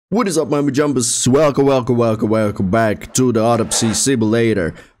What is up, my jumpers? Welcome back to the Autopsy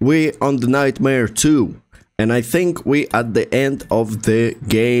simulator. We on the Nightmare 2, and I think we at the end of the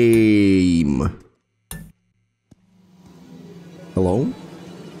game. Hello?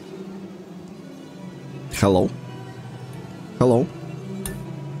 Hello? Hello?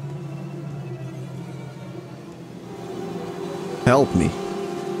 Help me.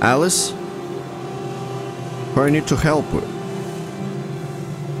 Alice? Who I need to help with?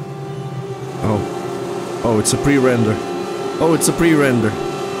 Oh, it's a pre-render. Oh, it's a pre-render.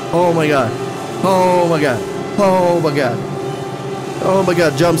 Oh my god. Oh my god. Oh my god. Oh my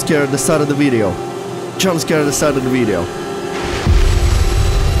god, jump scare at the start of the video. Jump scare at the start of the video.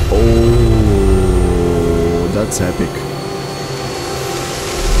 Oh, that's epic.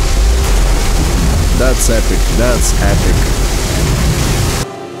 That's epic. That's epic.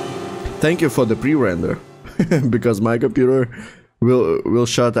 Thank you for the pre-render. Because my computer will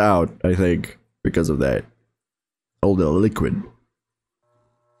shut out, I think, because of that. All the liquid.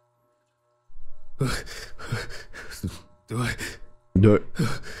 Do I?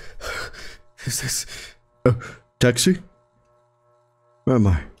 Is this? Taxi? Where am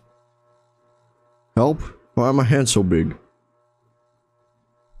I? Help? Why are my hands so big?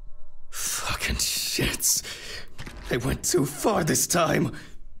 Fucking shits. I went too far this time.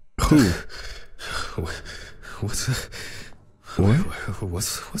 Who? What's that? What?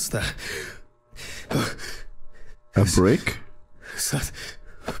 What's that? A brick? Is that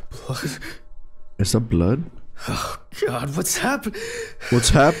blood? Is that blood? Oh God, what's happened? What's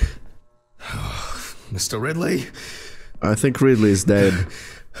happened? Oh, Mr. Ridley? I think Ridley is dead.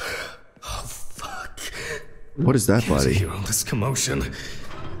 Oh fuck. What is that, Can't buddy? hear all this commotion. Are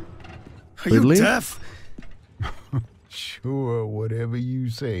Ridley? you deaf? Sure, whatever you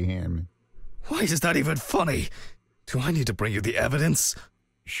say, Hammond. Why is that even funny? Do I need to bring you the evidence?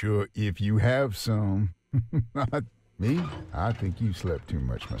 Sure, if you have some. Me? I think you slept too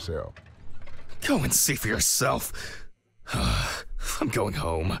much myself. Go and see for yourself. I'm going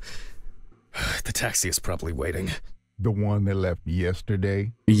home. The taxi is probably waiting. The one that left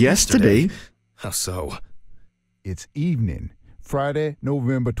yesterday? Yesterday? How so? It's evening. Friday,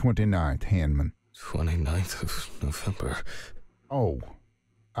 November 29th, Hanman. 29th of November. Oh,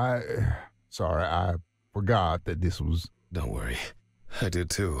 sorry, I forgot that this was... Don't worry. I did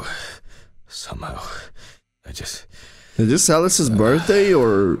too. Somehow. Is this Alice's birthday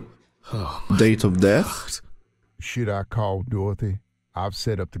or date of death? God. Should I call Dorothy? I've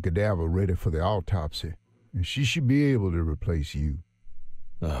set up the cadaver ready for the autopsy, and she should be able to replace you.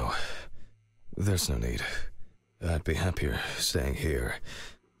 No, there's no need. I'd be happier staying here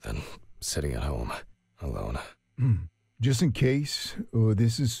than sitting at home alone. Just in case,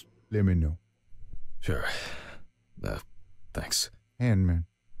 let me know. Sure. Thanks. Handman.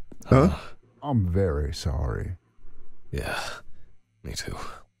 Huh? I'm very sorry. Yeah, me too.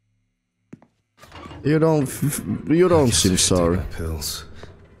 You don't seem sorry. Pills.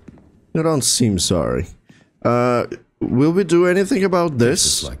 You don't seem sorry. Will we do anything about this?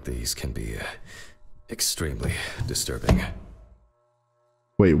 Cases like these can be extremely disturbing.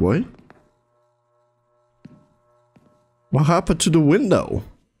 Wait, what? What happened to the window?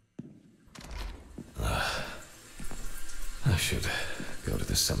 I should go to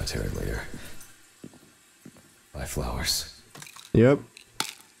the cemetery later. Buy flowers. Yep.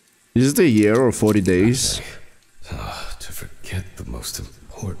 Is it a year or 40 days? To forget the most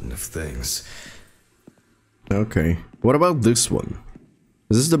important of things. Okay. What about this one?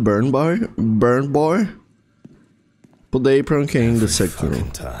 Is this the burn boy? Burn boy? Put the apron king the sector.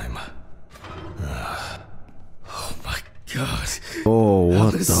 Fucking time. Oh my God. Oh,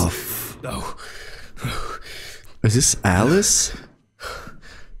 what Alice. the No. Is this Alice?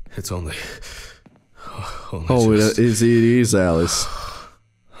 It's only Oh, just... it is Alice.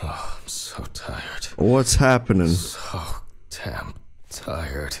 Oh, I'm so tired. What's happening? So damn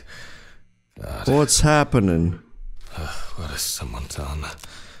tired. God. What's happening? What has someone done?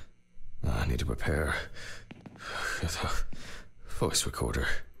 I need to prepare. Voice recorder.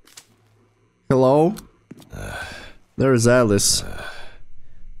 Hello? There's Alice.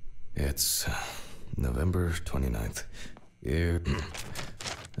 It's November 29th. Here,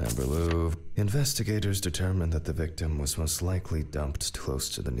 Amberloo. Investigators determined that the victim was most likely dumped close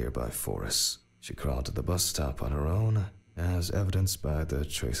to the nearby forest. She crawled to the bus stop on her own, as evidenced by the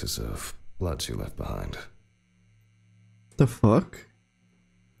traces of blood she left behind. The fuck?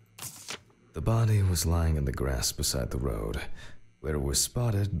 The body was lying in the grass beside the road, where it was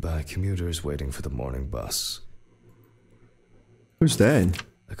spotted by commuters waiting for the morning bus. Who's that?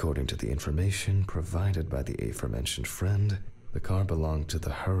 According to the information provided by the aforementioned friend, The car belonged to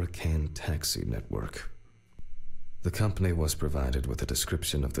the Hurricane Taxi Network. The company was provided with a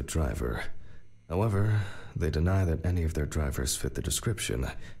description of the driver. However, they deny that any of their drivers fit the description.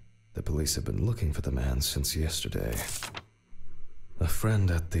 The police have been looking for the man since yesterday. A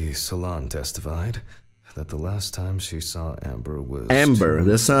friend at the salon testified that the last time she saw Amber was... Amber,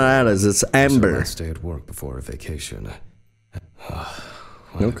 that's not Alice, it's Amber. Her last day at work before a vacation. Why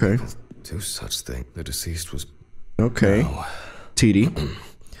Okay. do people do such thing? The deceased was... Okay. No. TD.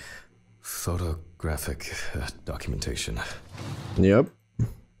 Photographic documentation. Yep.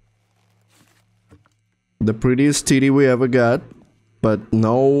 The prettiest TD we ever got. But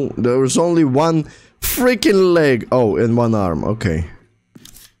no, there was only one freaking leg. Oh, and one arm. Okay.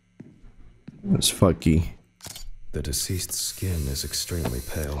 That's fucky. The deceased's skin is extremely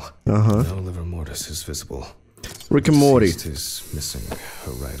pale. Uh-huh. No livor mortis is visible. Rick and Morty. The deceased is missing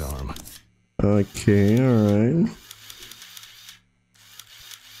her right arm. Okay, alright.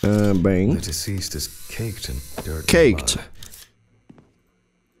 Bang. The deceased is caked in dirt. Caked. And mud.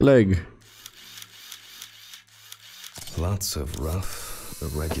 Leg. Lots of rough,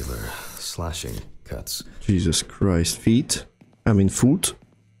 irregular slashing cuts. Jesus Christ. Feet. I mean foot.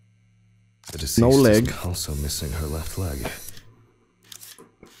 The deceased No leg. is also missing her left leg.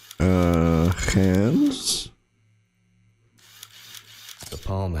 Hands. The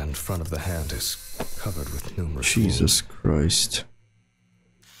palm and front of the hand is covered with numerous Jesus Christ.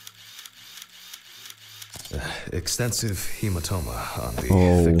 wounds. Extensive hematoma on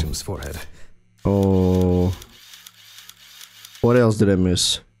the victim's forehead. Oh. What else did I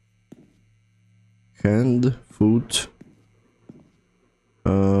miss? Hand, foot.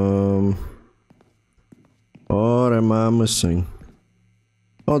 What am I missing?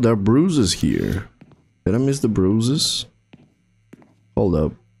 Oh, there are bruises here. Did I miss the bruises? Hold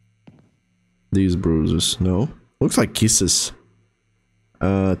up. These bruises, no. Looks like kisses.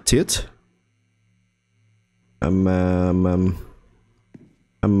 Tit.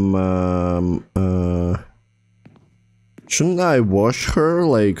 Shouldn't I wash her,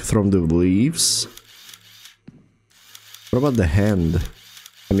 like, from the leaves? What about the hand?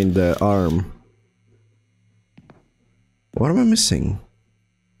 I mean, the arm. What am I missing?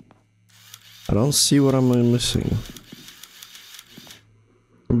 I don't see what I'm missing.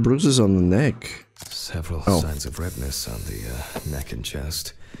 Bruises on the neck. Several signs of redness on the neck and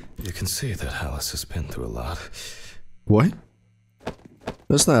chest. You can see that Alice has been through a lot. What?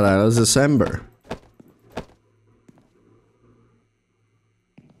 That's not Alice, it's Amber.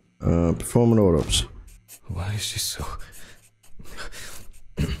 Perform an autopsy. Why is she so...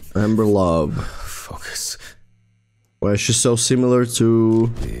 Amber Love. Focus. Why is she so similar to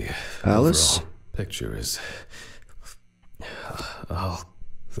The Alice? overall picture is...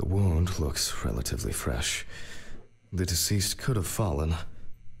 the wound looks relatively fresh. The deceased could have fallen.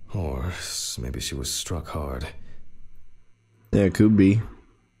 Or maybe she was struck hard. Yeah, it could be.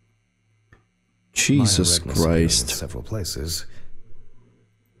 Jesus Minor redness appearing in Christ. several places.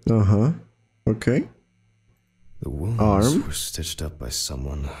 Uh-huh. Okay. The wounds Arm. were stitched up by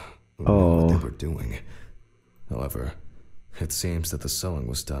someone who knew what they were doing. However, it seems that the sewing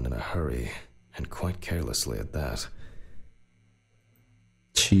was done in a hurry, and quite carelessly at that.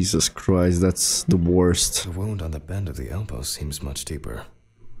 Jesus Christ, that's the worst. The wound on the bend of the elbow seems much deeper.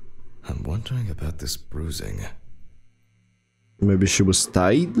 I'm wondering about this bruising. Maybe she was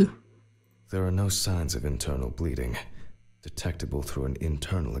tied? There are no signs of internal bleeding, detectable through an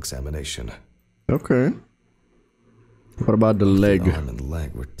internal examination. Okay. What about the leg? The arm and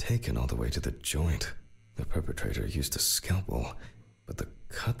leg were taken all the way to the joint. The perpetrator used a scalpel, but the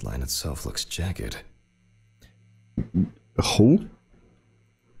cut line itself looks jagged. Who?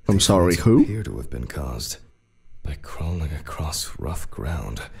 I'm sorry, who? Appear to have been caused by crawling across rough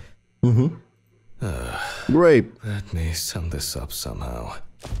ground. Mm-hmm. Grape. Let me sum this up somehow.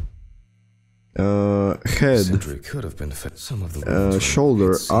 Head. Sentry could have been fit. Some of the wounds were,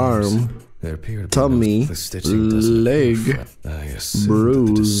 Shoulder, it seems, arm, there appear to be tummy, the stitching doesn't leg, prove- I assume that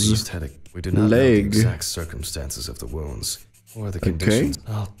the bruise, deceased had a- We do not know the leg. exact circumstances of the wounds or the conditions.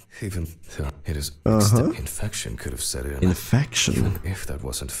 Even it is infection could have set in. Infection. Even if that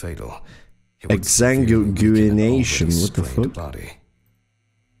wasn't fatal, it would Exsanguination. severely What the weaken an already fuck? strained body.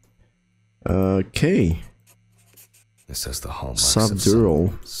 Okay. It says the hallmarks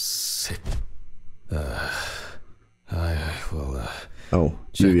Subdural. of sick. I will Oh,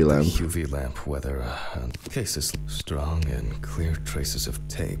 check UV the lamp. UV lamp whether cases strong and clear traces of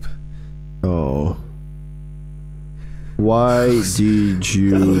tape. Oh. Why did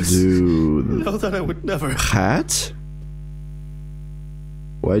you do No, that I would never. hat?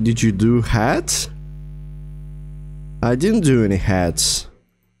 Why did you do hat? I didn't do any hats.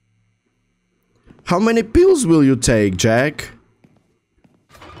 How many pills will you take, Jack?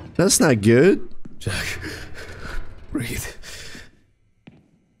 That's not good. Jack, breathe.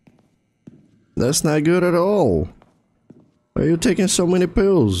 That's not good at all. Why are you taking so many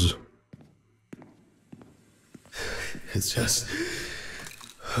pills? It's just...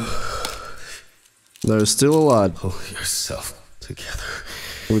 There's still a lot. Pull yourself together.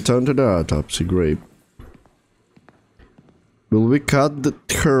 Return to the autopsy, great. Will we cut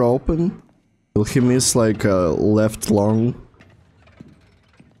her open? Will he miss like a left lung?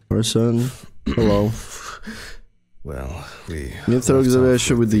 Person? Hello. Well, we... Need through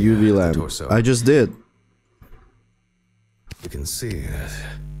observation with the UV lamp. torso. I just did. You can see that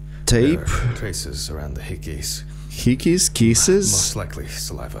Tape? there are traces around the hickeys. Hickeys? Kisses? Most likely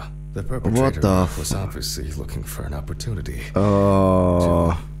saliva. The perpetrator was obviously looking for an opportunity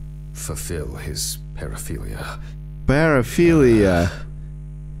Oh. to fulfill his paraphilia. Paraphilia.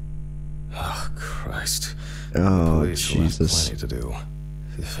 Oh, Christ. Oh, Police will have Jesus. plenty to do.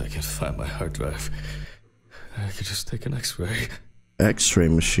 If I can find my hard drive, I could just take an X-ray. X-ray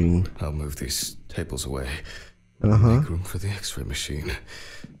machine. I'll move these tables away. Uh-huh. Make room for the X-ray machine.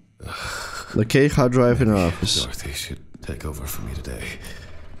 Okay, hard drive in office. Dorothy should take over for me today.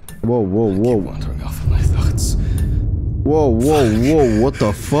 Whoa, whoa, I keep whoa. wandering off in my thoughts. Whoa, whoa, whoa, what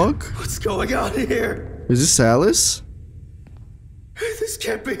the fuck? What's going on here? Is this Alice? This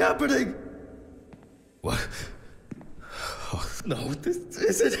can't be happening. What? Oh, no, this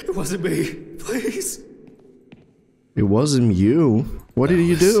isn't. It wasn't me. Please. It wasn't you. What did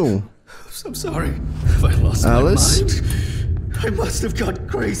you do? I'm sorry. Have I lost Alice? my mind? I must have gone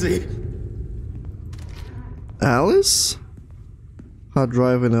crazy. Alice? Hard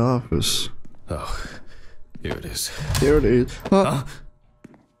drive in the office. Oh, here it is. Here it is. Oh.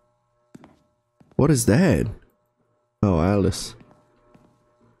 What is that? Oh, Alice.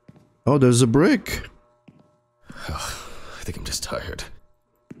 Oh, there's a brick. Oh, I think I'm just tired.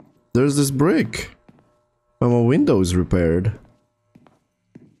 There's this brick. Oh, my window is repaired.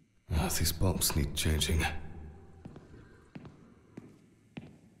 Oh, these bulbs need changing.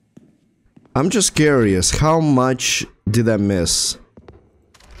 I'm just curious, how much did I miss?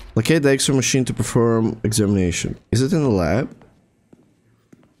 Locate the X-ray machine to perform examination. Is it in the lab?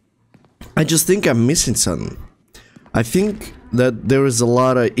 I just think I'm missing something. I think that there is a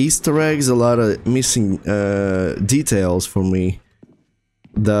lot of Easter eggs, a lot of missing details for me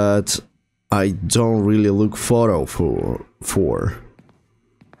that I don't really look photo for.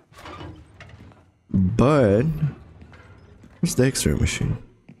 But what's the X-ray machine?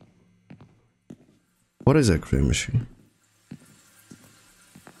 What is X-ray machine?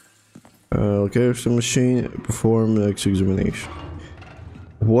 Okay, X-ray machine, perform the X-ray examination.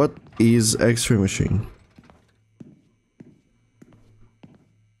 What is X-ray machine?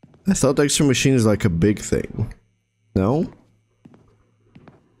 I thought X-ray machine is like a big thing. No?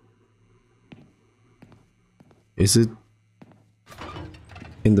 Is it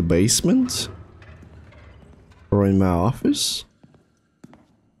in the basement? Or in my office?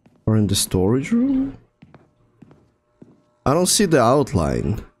 Or in the storage room? I don't see the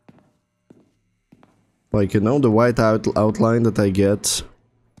outline. Like, you know, the white outline that I get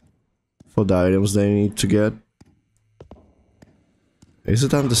for the items that I need to get. Is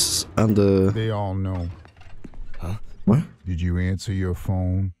it on the... They all know. Huh? What? Did you answer your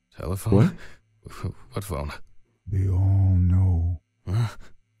phone? Telephone? What phone? They all know. Huh?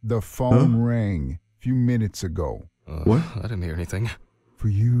 The phone rang a few minutes ago. What? I didn't hear anything. For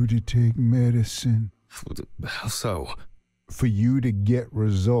you to take medicine. How so? For you to get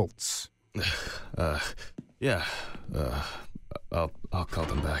results. Yeah. I'll call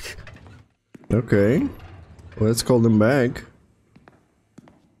them back. Okay. Let's call them back.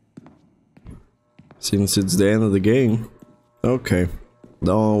 Since it's the end of the game. Okay.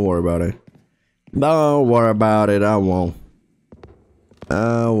 Don't worry about it. Don't worry about it, I won't.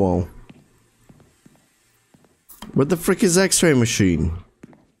 I won't. What the frick is X-ray machine?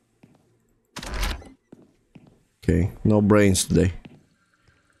 Okay, no brains today.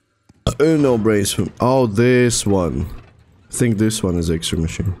 No brains from... Oh, this one. I think this one is X-ray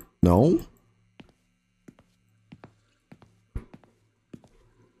machine. No?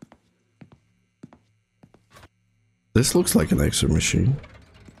 This looks like an X-ray machine.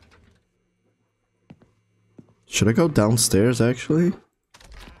 Should I go downstairs, actually?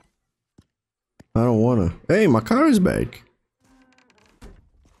 I don't wanna. Hey, my car is back.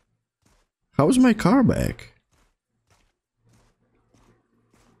 How is my car back?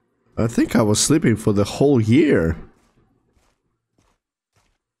 I think I was sleeping for the whole year.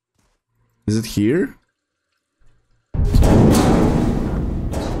 Is it here?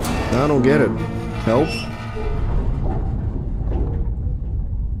 I don't get it. Help?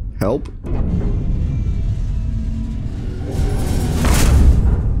 Help?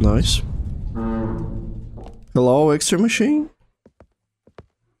 Nice. Hello, X-ray machine?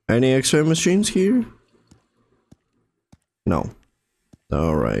 Any X-ray machines here? No.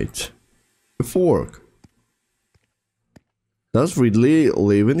 Alright. The fork. Does Ridley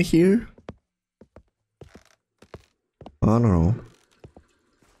live in here? I don't know.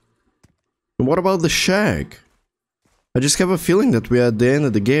 And what about the shack? I just have a feeling that we're at the end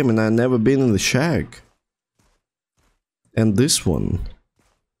of the game and I've never been in the shack. And this one.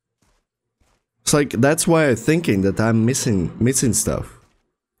 It's like, that's why I'm thinking that I'm missing stuff.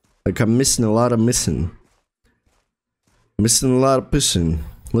 Like I'm missing a lot of missing. Missing a lot of pissing.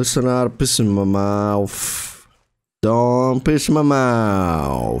 Listen, a lot of pissing in my mouth. Don't piss in my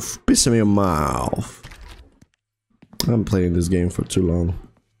mouth. Piss in your mouth. I'm playing this game for too long.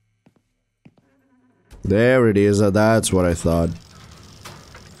 There it is. That's what I thought.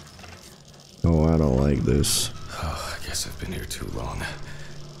 Oh, I don't like this. Oh, I guess I've been here too long.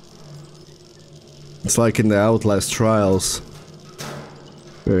 It's like in the Outlast trials,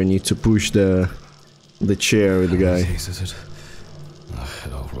 where you need to push the chair with the guy. Is it?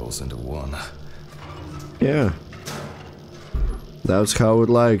 It all rolls into one. Yeah. That's how it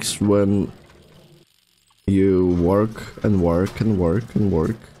likes when you work and work and work and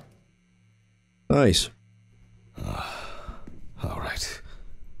work. Nice. Alright.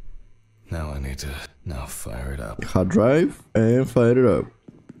 Now I need to fire it up. Hard drive and fire it up.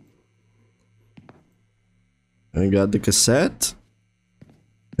 I got the cassette.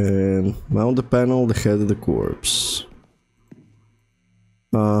 And mount the panel, the head of the corpse.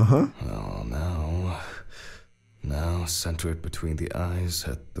 Uh-huh. Oh, now center it between the eyes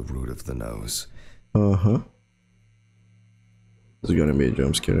at the root of the nose. Uh-huh. There's gonna be a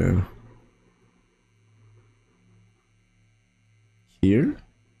jump scare. Here?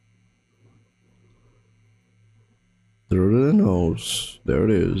 Through the nose. There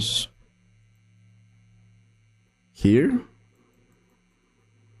it is. Here?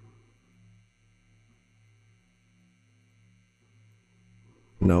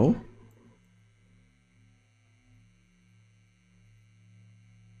 No?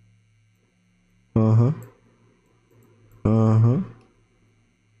 Uh-huh. Uh-huh.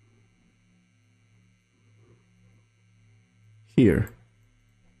 Here.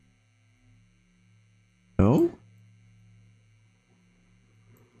 No?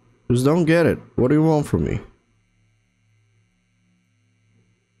 Just don't get it. What do you want from me?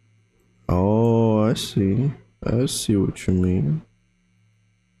 Oh, I see. I see what you mean.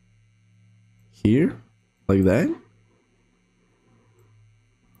 Here? Like that?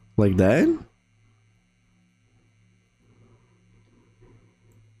 Like that?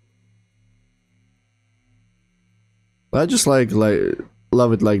 I just like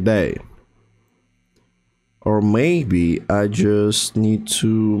love it like that. Or maybe I just need to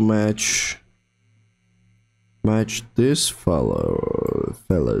match this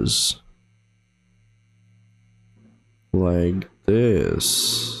fellas. Like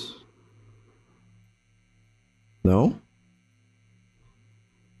this. No?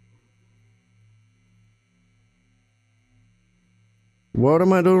 What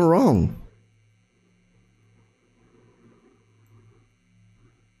am I doing wrong?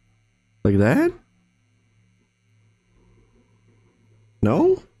 Like that?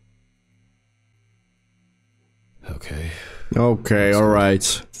 No? Okay. Okay, alright.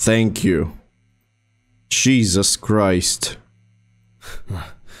 Thank you. Jesus Christ.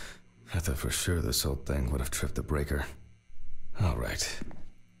 I thought for sure this old thing would have tripped the breaker. Alright.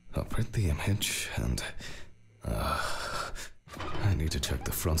 I'll print the image and... I need to check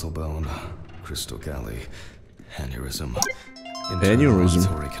the frontal bone, crystal galley, aneurysm, internal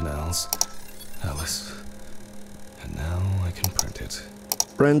auditory canals, Alice. And now I can print it.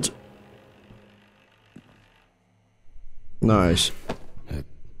 Print. Nice. It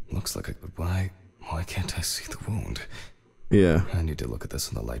looks like but why can't I see the wound? Yeah. I need to look at this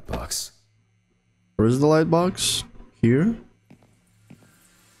in the light box. Where's the light box? Here?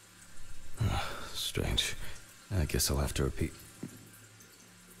 Strange. I guess I'll have to repeat.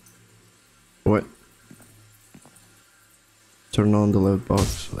 What? Turn on the light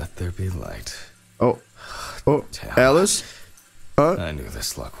box. Let there be light. Oh. Oh, Damn. Alice? I knew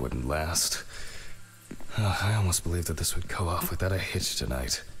this luck wouldn't last. I almost believed that this would go off without a hitch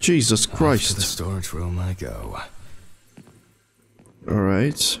tonight. Jesus Christ. Off to the storage room I go.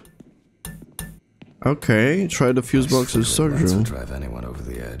 Alright. Okay, try the fuse box in the storage Lights room. would drive anyone over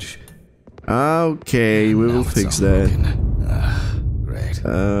the edge. Okay, we will fix that. Great.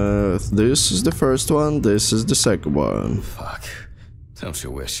 This is the first one, this is the second one. Fuck. Don't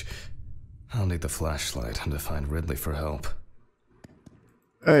you wish? I'll need the flashlight and to find Ridley for help.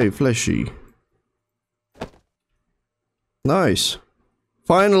 Hey, Fleshy. Nice.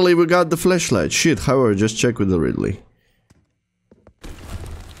 Finally, we got the flashlight. Shit, however, just check with the Ridley.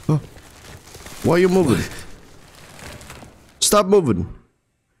 Oh. Why are you moving? Stop moving.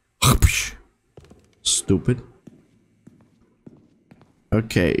 Stupid.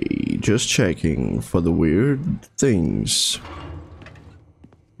 Okay, just checking for the weird things.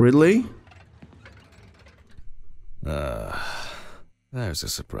 Ridley? There's a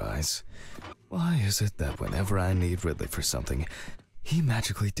surprise. Why is it that whenever I need Ridley for something, he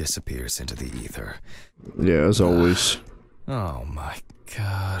magically disappears into the ether? Yeah, as always. Oh my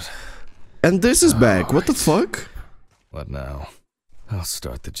god. And this is back, what the fuck? What now? I'll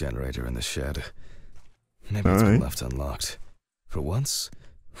start the generator in the shed. Maybe it's been left unlocked. For once,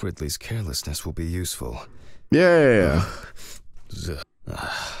 Ridley's carelessness will be useful. Yeah.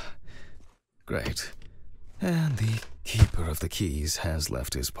 Great. And the keeper of the keys has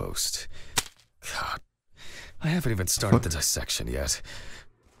left his post. God, I haven't even started the dissection yet.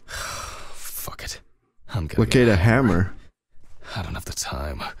 Fuck it. I'm gonna Locate a hammer. I don't have the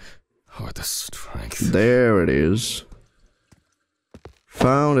time or the strength. There it is.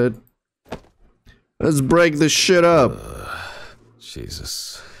 Found it. Let's break this shit up.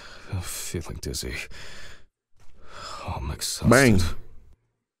 Jesus. I'm feeling dizzy. Oh, I'm exhausted. Bang.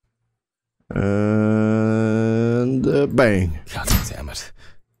 And bang. God damn it.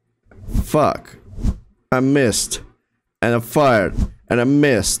 Fuck. I missed. And I fired. And I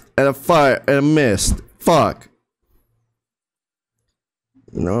missed. And I fired. And I missed. Fuck.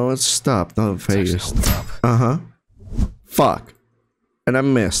 No, it's stopped. Not phased. Uh-huh. Fuck. And I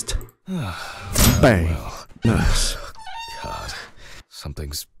missed. Bang. Well. Nice. God.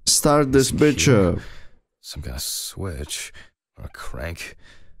 Something's... Start this bitch up. Some kind of switch. Or a crank.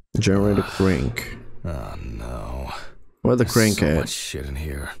 Generate a crank. Oh no. Where the crank so at? much shit in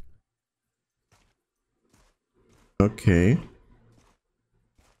here. Okay.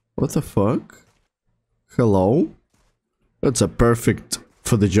 What the fuck? Hello? That's a perfect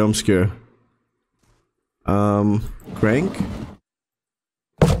for the jump scare. Crank?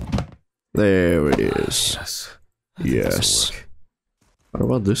 There it is. Yes. Yes. What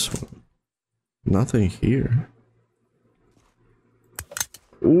about this one? Nothing here.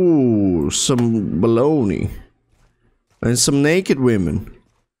 Ooh, some baloney. And some naked women.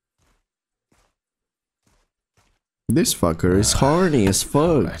 This fucker is horny as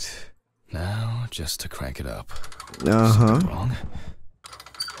fuck. Right. Now, just to crank it up. Uh-huh. Wrong?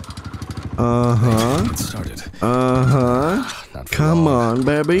 Uh-huh. Get started. Uh-huh. Come on,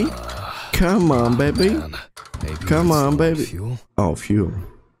 baby. Come on, baby. Come on, baby. Fuel? Oh, fuel.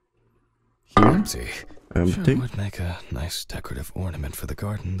 Here? Empty. Empty. Sure would make a nice decorative ornament for the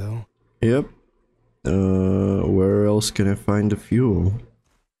garden, though. Yep. Where else can I find the fuel?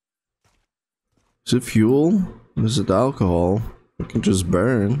 Is it fuel? Is it alcohol? I can just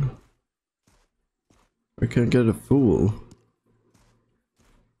burn. I can't get a fool.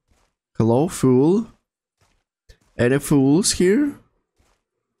 Hello, fool? Any fools here?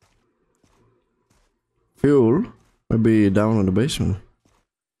 Fuel? Maybe down in the basement.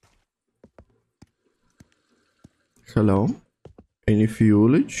 Hello? Any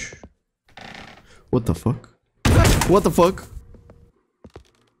fuelage? What the fuck? What the fuck?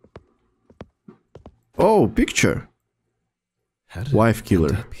 Oh, picture. How did Wife it killer.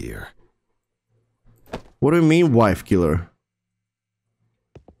 end up here? What do you mean, wife killer?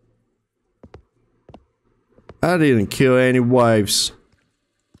 I didn't kill any wives.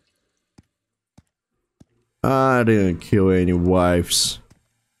 I didn't kill any wives.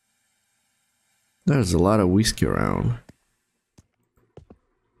 There's a lot of whiskey around.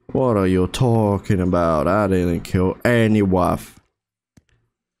 What are you talking about? I didn't kill any wife.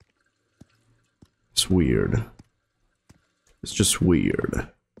 It's weird. It's just weird.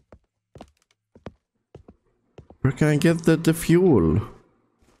 Where can I get the fuel?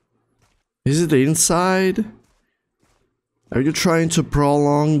 Is it inside? Are you trying to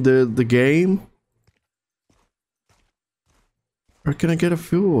prolong the game? Where can I get a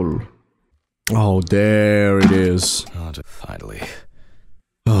fuel? Oh, there it is. Oh, finally.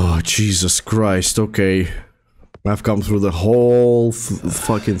 Oh, Jesus Christ. Okay. I've come through the whole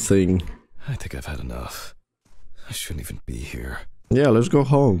fucking thing. I think I've had enough. I shouldn't even be here. Yeah, let's go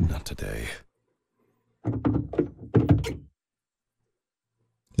home. Not today.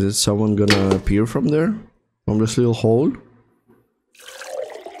 Is someone gonna appear from there? From this little hole?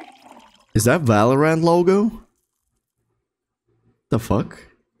 Is that Valorant logo? The fuck?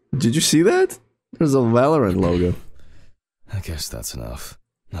 Did you see that? There's a Valorant logo. I guess that's enough.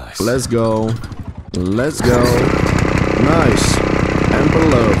 Nice. Let's go. Let's go. Nice. Amber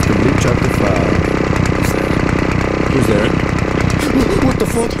Love, complete chapter 5. Who's there? What the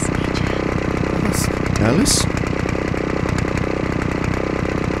fuck? Alice?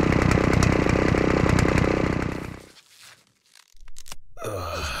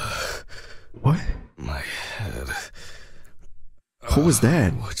 What? My head. Who was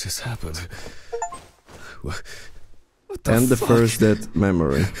that? What just happened? What And the fuck? first death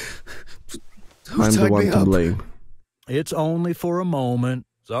memory. Who I'm the tied one me to up? blame. It's only for a moment.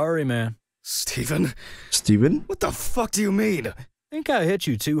 Sorry, man. Steven? Steven? What the fuck do you mean? Think I hit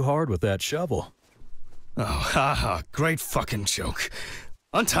you too hard with that shovel. Oh, haha, great fucking joke.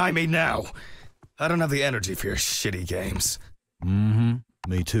 Untie me now. I don't have the energy for your shitty games. Mm-hmm.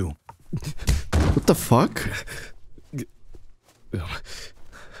 Me too. What the fuck?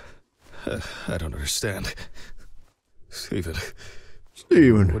 I don't understand. Steven,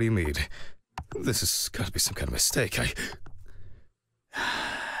 Steven. what do you mean? This has got to be some kind of mistake.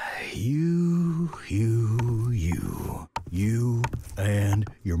 You and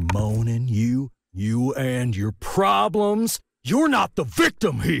your moaning, you and your problems. You're not the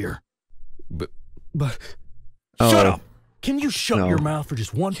victim here. But... Shut Oh. up. Can you shut No. your mouth for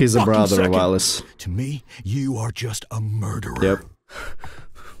just one He's a fucking brother second? of Alice. To me, you are just a murderer. Yep.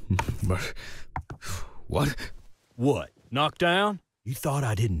 But... What? What? Knocked down? You thought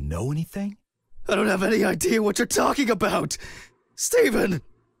I didn't know anything? I don't have any idea what you're talking about! Steven!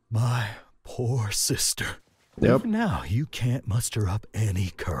 My poor sister. Yep. Even now, you can't muster up any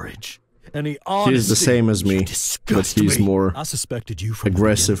courage, any honesty. He's the same as me, You but disgust he's me. more I suspected you from the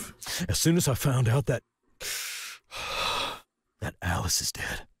aggressive. beginning. As soon as I found out that Alice is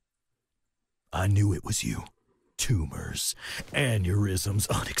dead, I knew it was you. Tumors, aneurysms,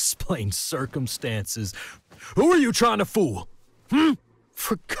 unexplained circumstances. Who are you trying to fool?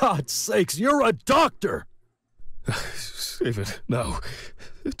 For God's sakes, you're a doctor! Steven, no.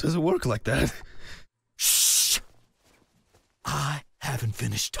 It doesn't work like that. Shh! I haven't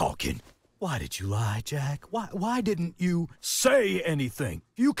finished talking. Why did you lie, Jack? Why didn't you say anything?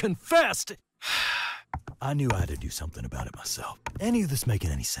 You confessed! I knew I had to do something about it myself. Any of this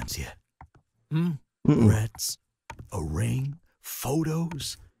making any sense yet? Threats, a ring,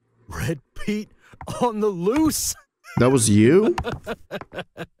 photos, Red Pete on the loose. That was you?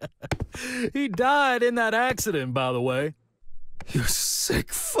 He died in that accident, by the way. You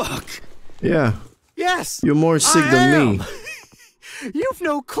sick fuck. Yeah. Yes! You're more sick I than am. me. You've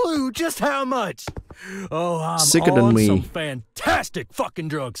no clue just how much. Oh, I'm Sicker on than me. some fantastic fucking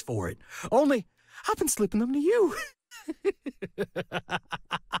drugs for it. Only, I've been slipping them to you.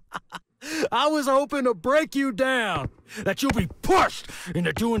 I was hoping to break you down, that you'll be pushed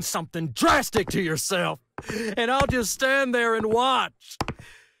into doing something drastic to yourself, and I'll just stand there and watch.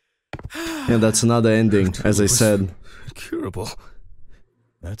 And that's another ending, as I said. Incurable.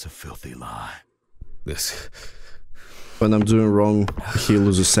 That's a filthy lie. This... When I'm doing wrong, he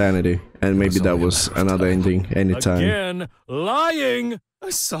loses sanity. And maybe was that only a was matter of another time. ending anytime. Again, lying! I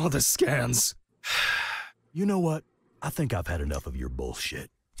saw the scans. You know what? I think I've had enough of your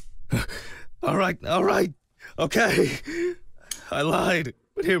bullshit. All right. Okay. I lied,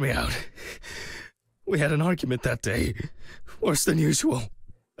 but hear me out. We had an argument that day. Worse than usual.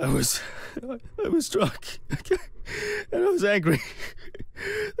 I was drunk. Okay? And I was angry.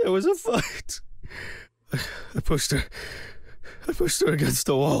 There was a fight. I pushed her against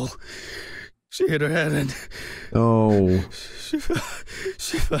the wall. She hit her head and Oh.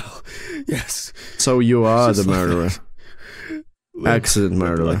 she fell. Yes. So you are the Just like murderer. that. Accident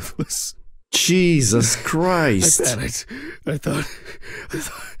murderer. Lifeless. Jesus I Christ. panicked. I thought,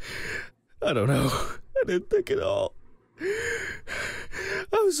 I don't know. I didn't think at all.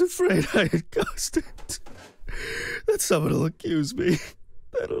 I was afraid I had caused it. That someone will accuse me.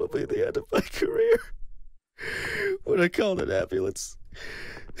 That it'll be the end of my career. When I called an ambulance,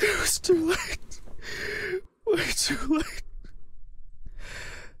 it was too late. Way too late.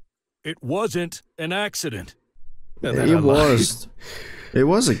 It wasn't an accident. And then I lied. It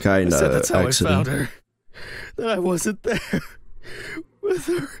was a I kind said of that's how accident. I found her. That I wasn't there with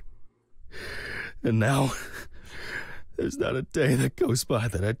her. And now, there's not a day that goes by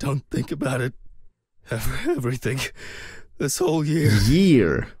that I don't think about it. Everything. This whole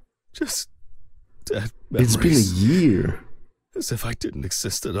year. Just dead memories. It's been a year. As if I didn't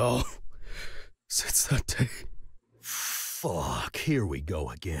exist at all. Since that day. Fuck, here we go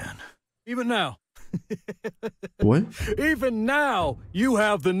again. Even now. What? Even now, you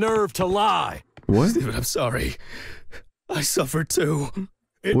have the nerve to lie. What? Steven, I'm sorry. I suffered too.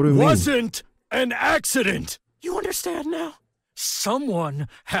 It What do you mean? wasn't an accident. You understand now? Someone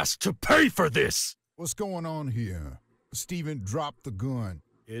has to pay for this. What's going on here? Steven, drop the gun.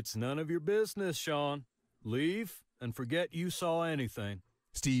 It's none of your business, Sean. Leave and forget you saw anything.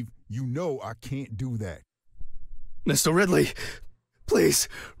 Steve, you know I can't do that. Mr. Ridley, please,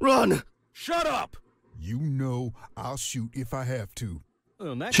 run! Shut up! You know I'll shoot if I have to.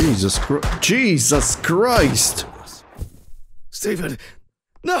 Well, in that Jesus Christ. Jesus Christ! Steven,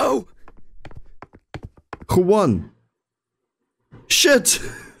 no! Who won? Shit!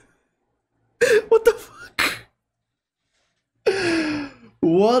 What the fuck?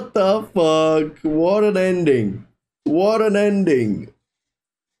 What the fuck? What an ending. What an ending.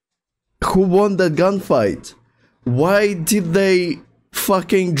 Who won that gunfight? Why did they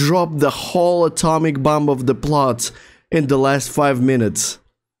fucking drop the whole atomic bomb of the plot in the last 5 minutes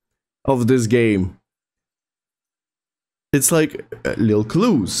of this game? It's like little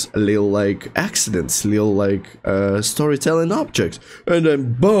clues, little like accidents, little like storytelling objects, and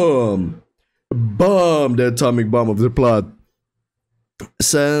then boom, boom, the atomic bomb of the plot.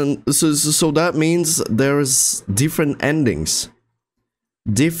 So that means there's different endings,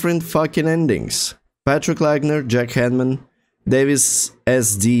 different fucking endings. Patrick Lagner, Jack Hanman, Davis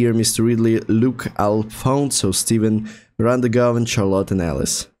S. Deere, Mr. Ridley, Luke Alfonso, Steven, Miranda Govan, Charlotte, and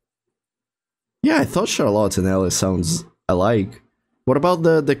Alice. Yeah, I thought Charlotte and Alice sounds alike. What about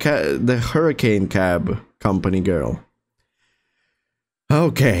the Hurricane Cab Company girl?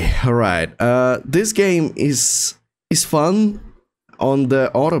 Okay, alright. This game is fun on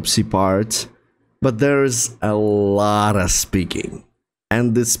the autopsy part, but there's a lot of speaking.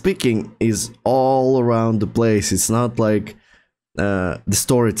 And the speaking is all around the place. It's not like the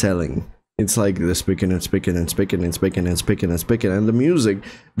storytelling. It's like the speaking and speaking and speaking and speaking and speaking and speaking. And the music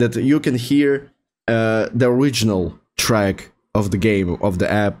that you can hear the original track of the game, of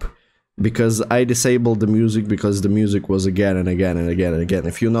the app, because I disabled the music because the music was again and again and again and again.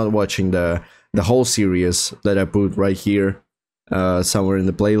 If you're not watching the whole series that I put right here, somewhere in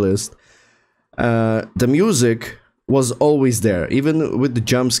the playlist, the music was always there, even with the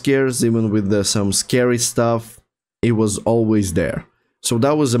jump scares, even with some scary stuff, it was always there. So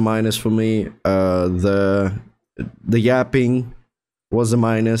that was a minus for me. The yapping was a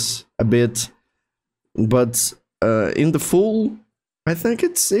minus a bit, but in the full, I think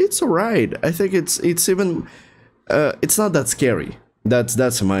it's alright. I think it's even it's not that scary.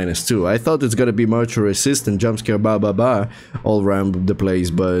 That's a minus too. I thought it's gonna be much resistant, jump scare, all around the place,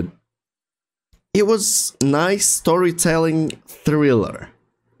 but it was nice storytelling thriller.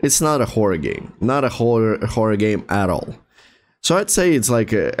 It's not a horror game, not a horror game at all. So I'd say it's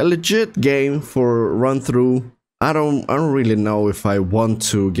like a legit game for run through. I don't really know if I want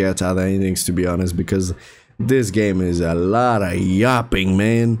to get other endings, to be honest, because this game is a lot of yapping,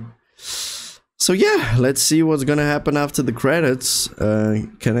 man. So yeah, let's see what's gonna happen after the credits.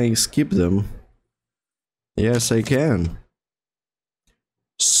 Can I skip them? Yes, I can.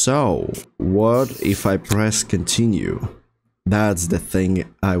 So, what if I press continue? That's the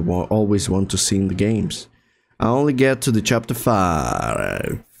thing I always want to see in the games. I only get to the chapter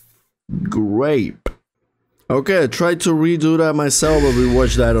 5. Great. Okay, I tried to redo that myself, but we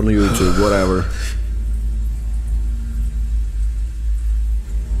watched that on YouTube, whatever.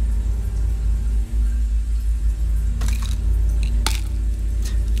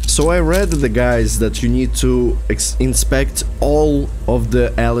 So I read the guys that you need to inspect all of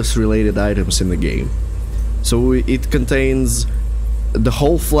the Alice related items in the game. So it contains the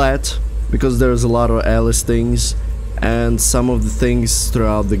whole flat, because there's a lot of Alice things, and some of the things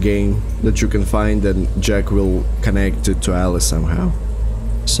throughout the game that you can find, and Jack will connect it to Alice somehow.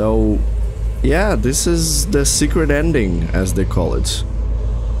 So yeah, this is the secret ending, as they call it.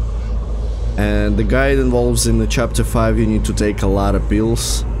 And the guide involves in the chapter 5 you need to take a lot of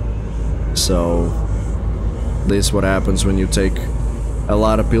pills. So this is what happens when you take a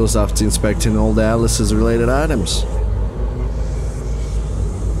lot of pills after inspecting all the Alice's related items.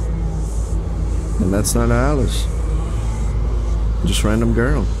 And that's not Alice. Just random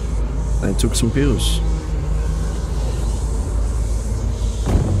girl. I took some pills.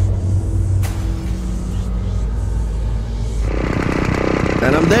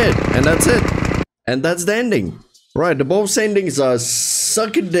 And I'm dead. And that's it. And that's the ending. Right, the both endings are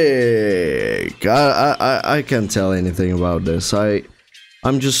suck a dick. I can't tell anything about this.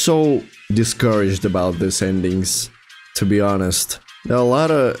 I'm just so discouraged about these endings, to be honest. There are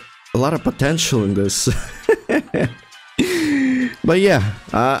a lot of potential in this. But yeah,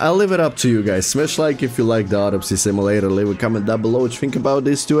 I'll leave it up to you guys. Smash like if you like the Autopsy Simulator, leave a comment down below what you think about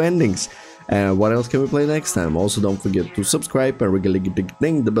these two endings. And what else can we play next time? Also, don't forget to subscribe and regularly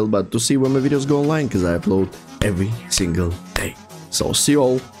ding the bell button to see when my videos go online, because I upload every single day. So see you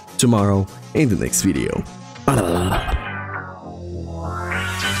all tomorrow in the next video.